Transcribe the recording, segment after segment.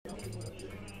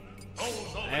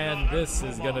And this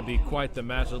is going to be quite the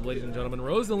matchup, ladies and gentlemen.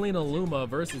 Rosalina Luma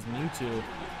versus Mewtwo.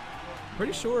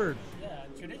 Pretty sure. Yeah,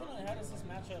 traditionally, how does this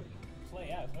matchup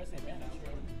play out? What's the advantage?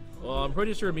 Well, I'm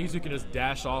pretty sure Mewtwo can just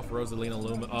dash off Rosalina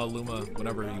Luma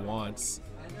whenever he wants.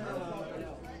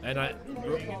 And also,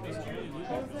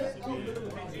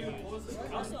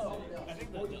 I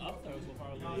think the up throws will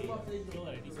probably kill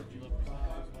at a decent level as well.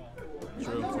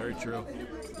 True, very true.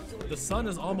 The sun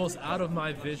is almost out of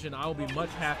my vision. I will be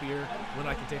much happier when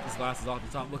I can take these glasses off and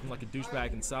stop looking like a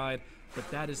douchebag inside, but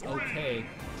that is okay.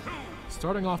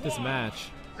 Starting off this match,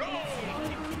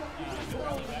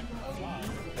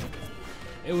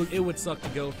 it would suck to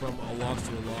go from a loss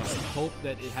to a loss. Hope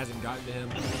that it hasn't gotten to him.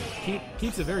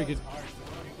 Keeps a very good.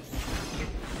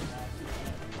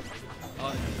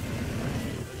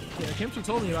 KiMCHi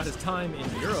told me about his time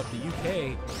in Europe, the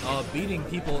UK, beating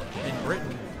people in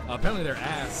Britain. Apparently they're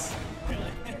ass.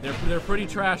 They're pretty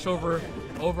trash over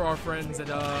our friends at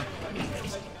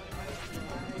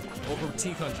over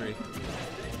T country.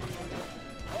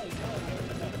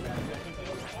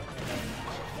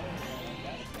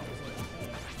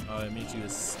 Mewtwo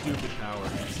is stupid power.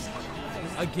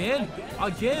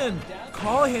 Again,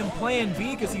 call him Plan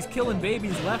B because he's killing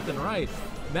babies left and right.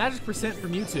 Magic percent for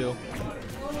Mewtwo.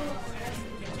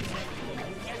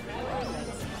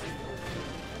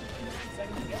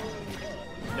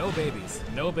 No babies,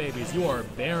 no babies. You are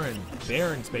barren,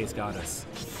 barren space goddess.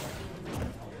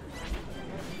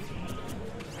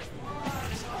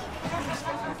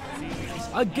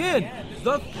 Again,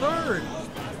 the third.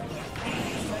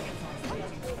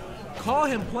 Call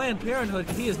him Planned Parenthood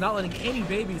because he is not letting any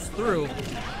babies through.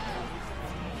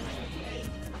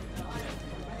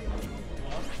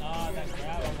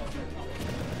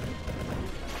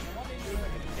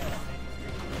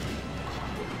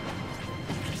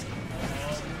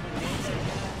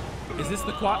 Is this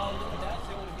the quad?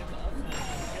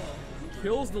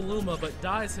 Kills the Luma but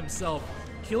dies himself.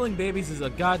 Killing babies is a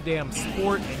goddamn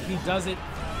sport and he does it.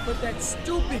 But that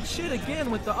stupid shit again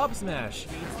with the up smash.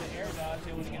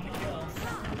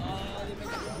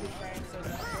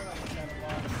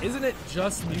 Isn't it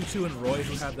just Mewtwo and Roy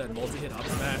who have that multi-hit up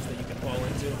smash that you can fall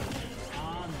into?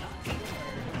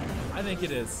 I think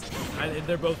it is.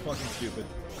 They're both fucking stupid.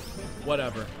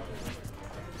 Whatever.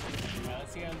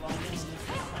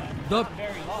 The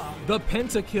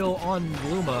pentakill on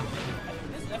Luma.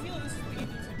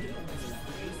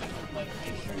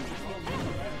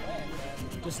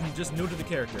 Just new to the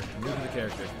character. New to the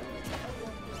character.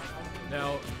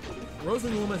 Now,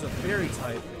 Rosalina Luma is a fairy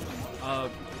type.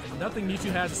 Nothing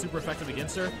Mewtwo has is super effective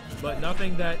against her, but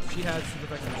nothing that she has is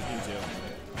super effective against Mewtwo.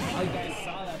 You guys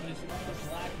saw that, but the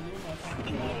black Luma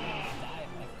fucking died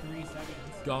in like 3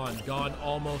 seconds. Gone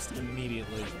almost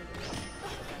immediately.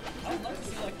 I would love to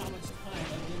see like how much time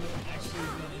Luma actually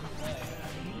been in play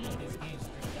in this game.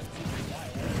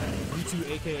 Mewtwo,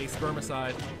 aka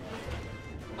Spermicide.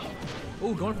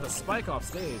 Ooh, going for the spike off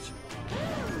stage.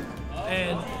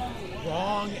 And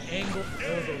wrong angle.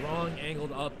 That was the wrong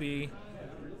angled up B.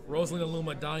 Rosalina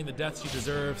Luma dying the death she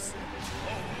deserves.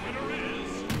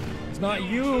 It's not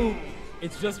you.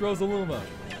 It's just Rosalina.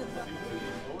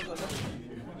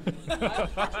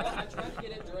 I tried to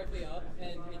get it directly up,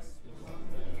 and it's.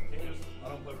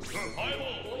 Well,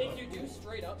 if you do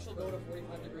straight up, she'll go to a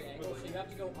 45-degree angle, so you have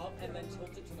to go up and then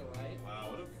tilt it to the right. Wow,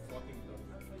 what a fucking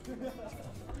dumb.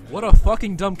 What a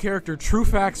fucking dumb character. True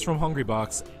facts from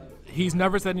Hungrybox. He's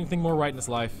never said anything more right in his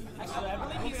life. Actually, I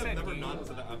believe he said Never not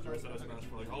said that after I said I was going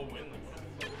to like, I'll win.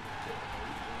 the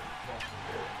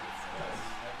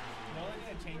only thing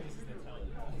that changes is the tone.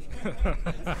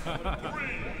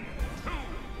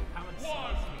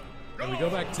 And we go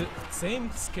back to same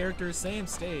character, same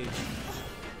stage.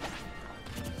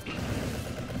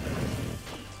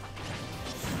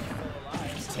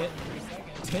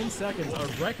 Ten seconds, a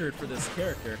record for this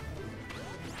character.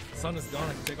 Sun is gone.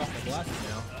 I can take off my glasses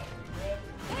now.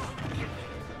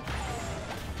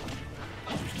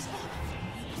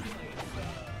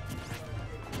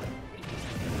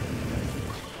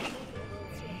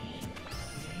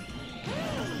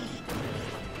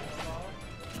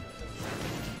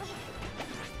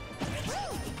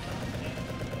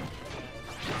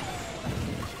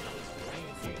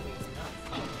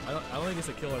 I don't think it's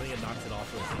a kill. I think it knocks it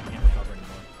off so it can't recover anymore.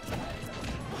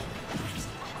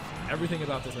 Everything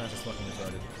about this match is fucking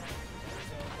retarded.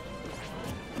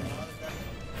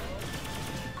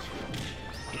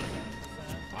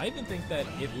 I even think that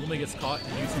if Luma gets caught in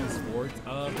Mewtwo's forward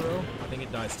throw, I think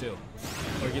it dies too.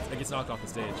 Or it gets knocked off the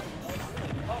stage.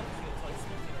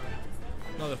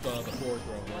 No, the forward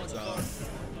throw. It's,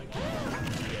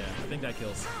 yeah, I think that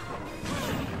kills.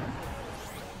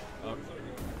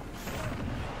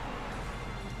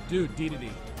 Dude, D to D.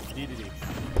 D to D. D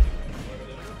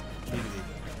to D.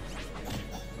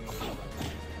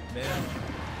 Man.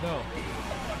 No.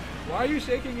 Why are you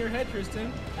shaking your head,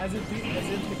 Tristan? As if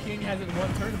the king hasn't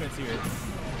won tournaments here.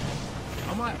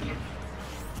 I'm not.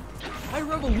 I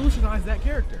revolutionized that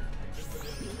character.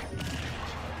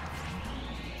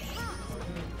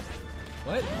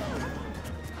 What?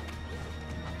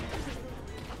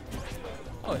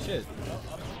 Oh shit.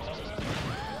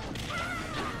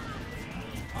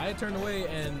 I had turned away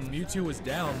and Mewtwo was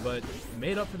down, but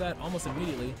made up for that almost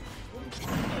immediately.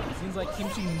 Seems like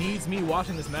KiMCHi needs me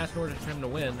watching this match in order for him to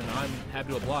win, and I'm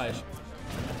happy to oblige.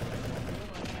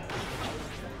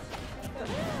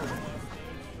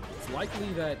 It's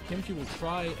likely that KiMCHi will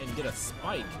try and get a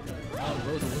spike on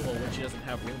Rosalina when she doesn't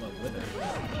have Luma with her.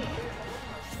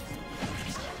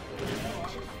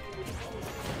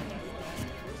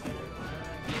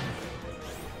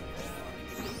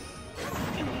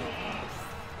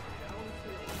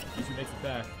 KiMCHi makes it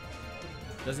back.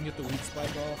 Doesn't get the weak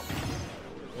spike off.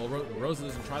 Well, Rosa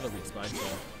doesn't try the weak spike, so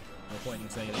no point in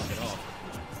saying it doesn't get off.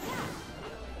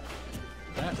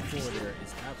 That forward air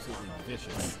is absolutely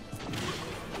vicious.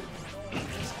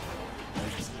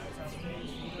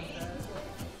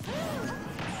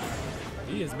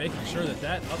 He is making sure that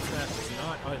that up smash is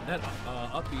not,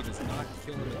 upbeat is not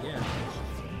killing him again.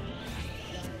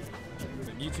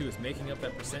 But Mewtwo is making up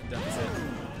that percent deficit.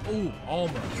 Ooh,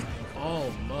 almost.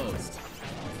 Almost.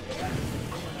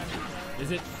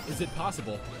 Is it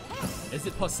possible? Is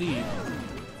it possible?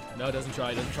 No, it doesn't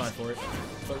try for it.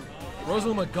 But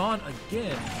Rosalina gone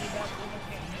again.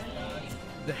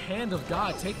 The hand of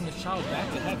God taking his child back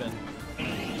to heaven.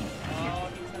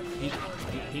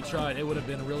 He tried. It would have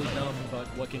been really dumb, but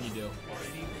what can you do?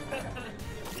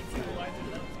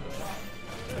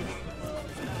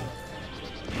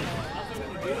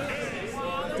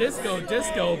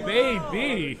 Disco,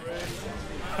 baby!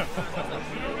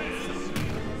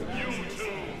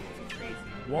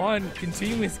 Juan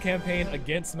continuing his campaign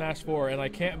against Smash 4, and I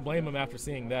can't blame him after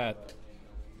seeing that.